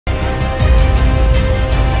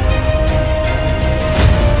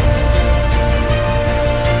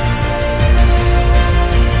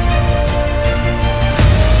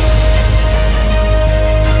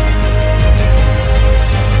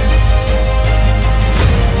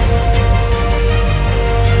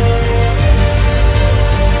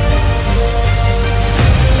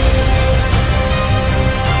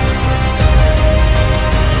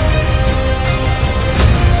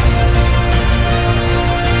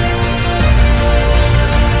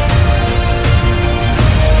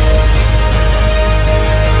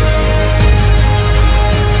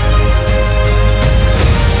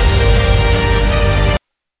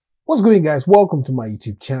What's going, guys? Welcome to my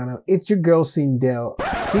YouTube channel. It's your girl Sindel.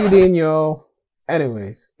 Keyed in, yo.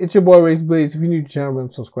 Anyways, it's your boy Race Blaze. If you're new to the channel,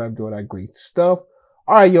 subscribe to all that great stuff.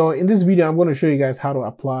 Alright, y'all. In this video, I'm going to show you guys how to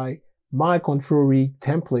apply my controlrig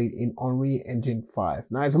template in Unreal Engine 5.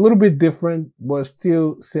 Now, it's a little bit different, but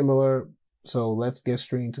still similar. So let's get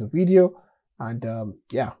straight into the video. And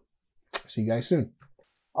yeah, see you guys soon.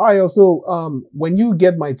 Alright, y'all. So when you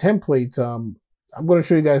get my template, I'm going to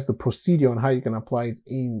show you guys the procedure on how you can apply it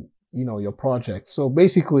in, your project. So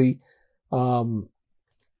basically, let me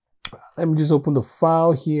just open the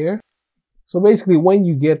file here. So basically, when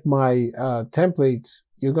you get my template,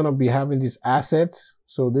 you're going to be having this asset.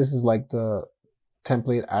 So this is like the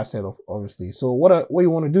template asset obviously. So what you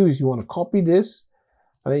want to do is you want to copy this,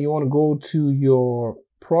 and then you want to go to your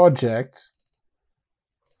project,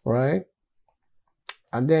 right?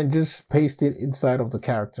 And then just paste it inside of the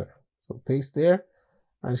character. So paste there.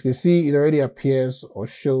 As you can see, it already appears or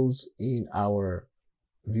shows in our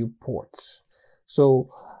viewports. So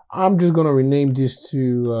I'm just going to rename this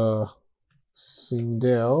to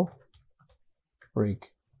Sindel Rig.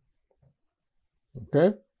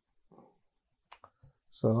 Okay.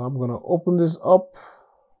 So I'm going to open this up.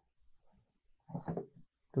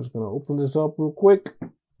 Just going to open this up real quick.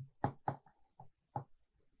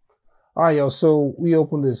 All right, y'all. So we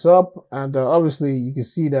open this up, and obviously you can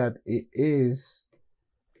see that it is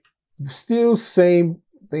still same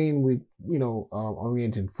thing with, Unreal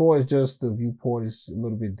Engine 4. It's just the viewport is a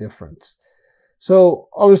little bit different. So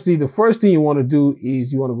obviously the first thing you want to do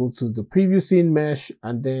is you want to go to the preview scene mesh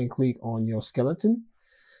and then click on your skeleton.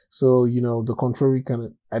 So, the controller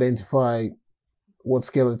can identify what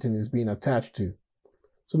skeleton is being attached to.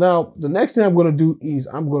 So now the next thing I'm going to do is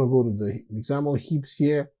I'm going to go to the example heaps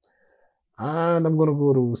here, and I'm going to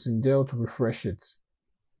go to Sindel to refresh it.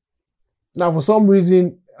 Now, for some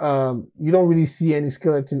reason, you don't really see any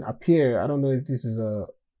skeleton appear. I don't know if this is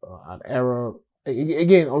an error.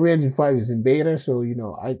 Again, Unreal Engine 5 is in beta, so,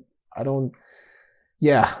 I don't,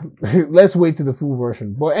 yeah, let's wait to the full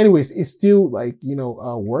version. But anyways, it's still like,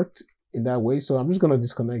 worked in that way. So I'm just going to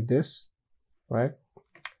disconnect this, right?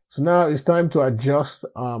 So now it's time to adjust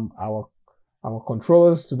our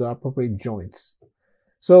controllers to the appropriate joints.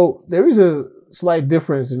 So there is a slight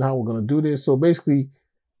difference in how we're going to do this. So basically,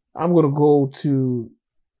 I'm going to go to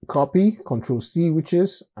copy, Control-C,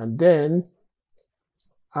 and then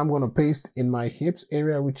I'm going to paste in my hips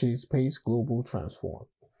area, which is paste global transform.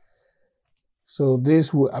 So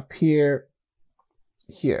this will appear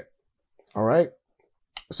here. All right.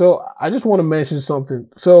 So I just want to mention something.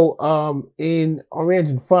 So in Unreal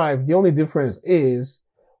Engine 5, the only difference is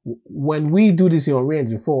when we do this in Unreal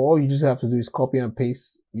Engine 4, all you just have to do is copy and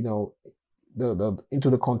paste, into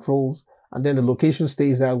the controls, and then the location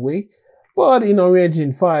stays that way. But in Unreal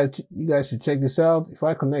Engine 5, you guys should check this out. If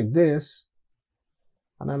I connect this,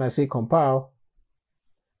 and then I say compile,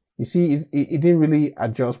 you see it didn't really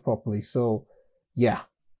adjust properly. So yeah.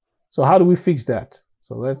 So how do we fix that?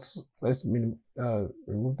 So let's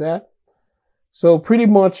remove that. So pretty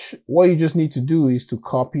much what you just need to do is to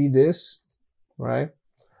copy this, right?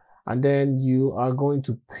 And then you are going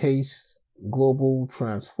to paste global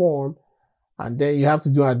transform. And then you have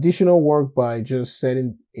to do additional work by just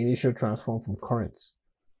setting initial transform from current.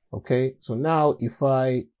 Okay. So now if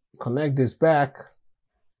I connect this back,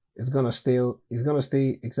 it's going to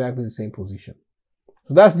stay exactly the same position.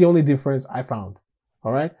 So that's the only difference I found.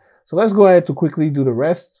 All right. So let's go ahead to quickly do the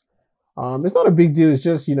rest. It's not a big deal. It's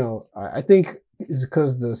just, I think it's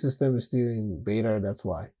because the system is still in beta. That's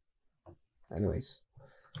why. Anyways,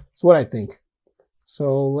 that's what I think.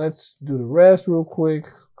 So let's do the rest real quick.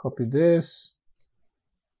 Copy this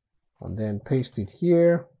and then paste it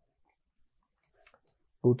here.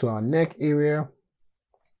 Go to our neck area.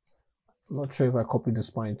 I'm not sure if I copied the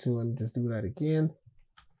spine too. Let me just do that again.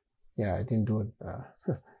 Yeah, I didn't do it.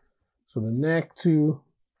 So the neck too.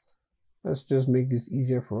 Let's just make this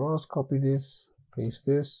easier for us. Copy this, paste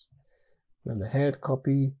this. Then the head,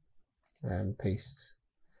 copy and paste.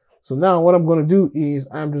 So now what I'm going to do is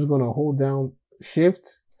I'm just going to hold down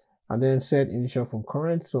Shift and then set initial from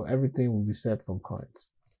current. So everything will be set from current.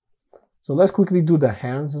 So let's quickly do the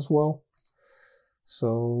hands as well.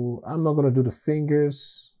 So I'm not going to do the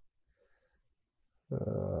fingers.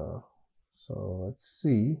 So let's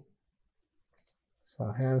see. So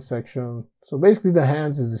hand section. So basically the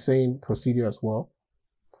hands is the same procedure as well.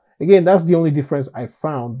 Again, that's the only difference I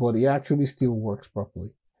found, but it actually still works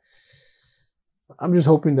properly. I'm just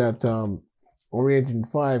hoping that Unreal Engine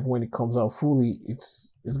 5, when it comes out fully,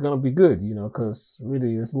 it's gonna be good, because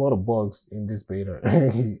really there's a lot of bugs in this beta.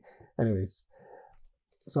 Anyways,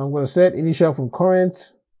 so I'm gonna set initial from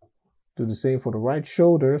current, Do the same for the right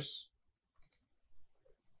shoulders.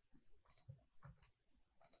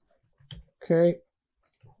 Okay,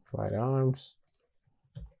 right arms.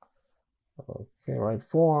 Okay, right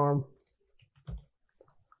forearm.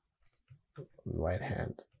 Right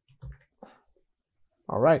hand.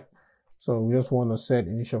 All right, so we just want to set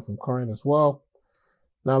initial from current as well.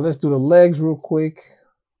 Now let's do the legs real quick.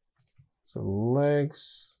 So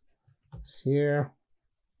legs is here.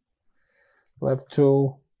 Left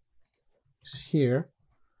toe is here.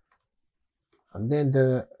 And then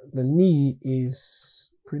the knee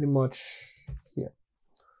is pretty much here.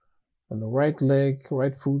 And the right leg,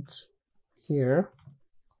 right foot here.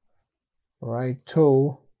 Right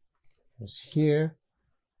toe is here.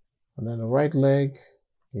 And then the right leg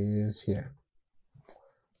is here.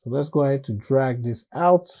 So let's go ahead to drag this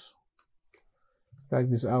out. Drag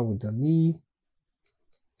this out with the knee.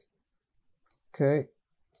 Okay.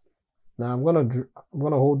 Now I'm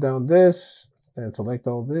gonna hold down this and select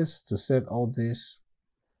all this to set all this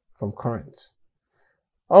from current.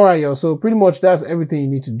 All right, y'all. So pretty much that's everything you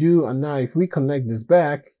need to do. And now if we connect this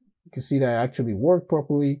back, you can see that it actually worked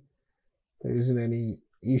properly. There isn't any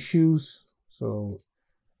issues. So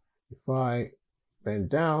if I bend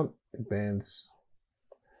down, it bends.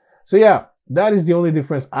 So yeah, that is the only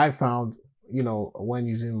difference I found, you know, when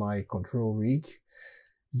using my control rig.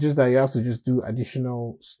 Just that you have to just do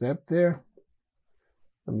additional step there.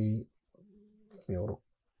 Let me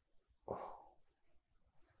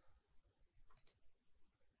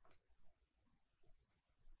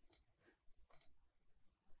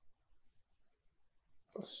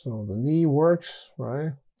so the knee works,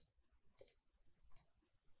 right?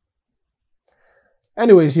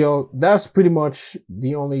 Anyways, yo, that's pretty much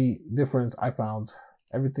the only difference I found.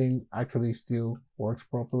 Everything actually still works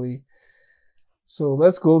properly. So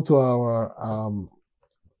let's go to our, I'm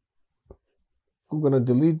going to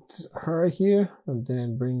delete her here and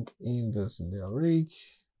then bring in the controlrig.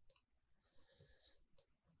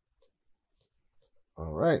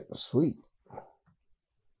 All right, sweet.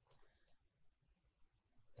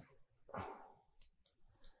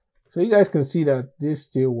 So you guys can see that this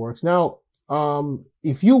still works. Now,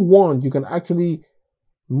 if you want, you can actually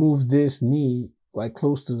move this knee like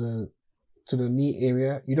close to the knee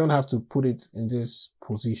area. You don't have to put it in this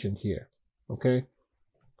position here. Okay.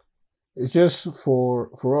 It's just for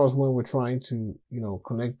us when we're trying to, you know,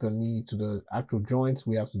 connect the knee to the actual joints,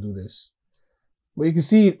 we have to do this. But you can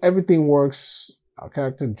see everything works. Our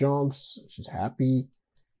character jumps. She's happy.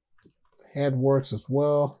 Head works as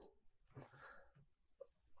well.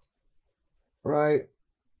 Right.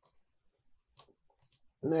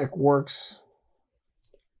 Neck works.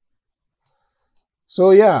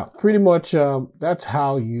 So yeah, pretty much that's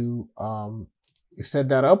how you you set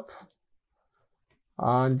that up.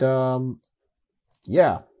 And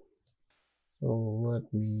yeah. So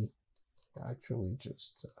let me actually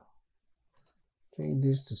just change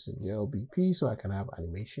this to single BP so I can have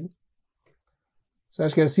animation. So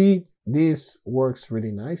as you can see, this works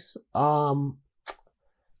really nice.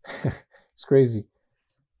 It's crazy,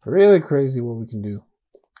 really crazy what we can do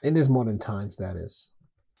in these modern times, that is.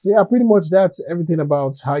 So yeah, pretty much that's everything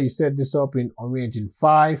about how you set this up in Unreal Engine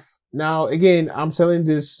 5. Now again, I'm selling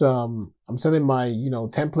this, I'm selling my, you know,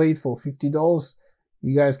 template for $50.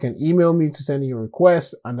 You guys can email me to send in your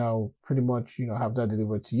request and I'll pretty much, you know, have that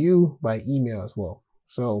delivered to you by email as well.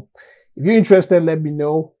 So if you're interested, let me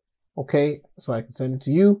know, okay, so I can send it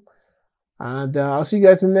to you. And I'll see you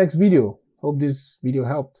guys in the next video. Hope this video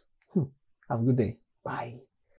helped. Have a good day. Bye.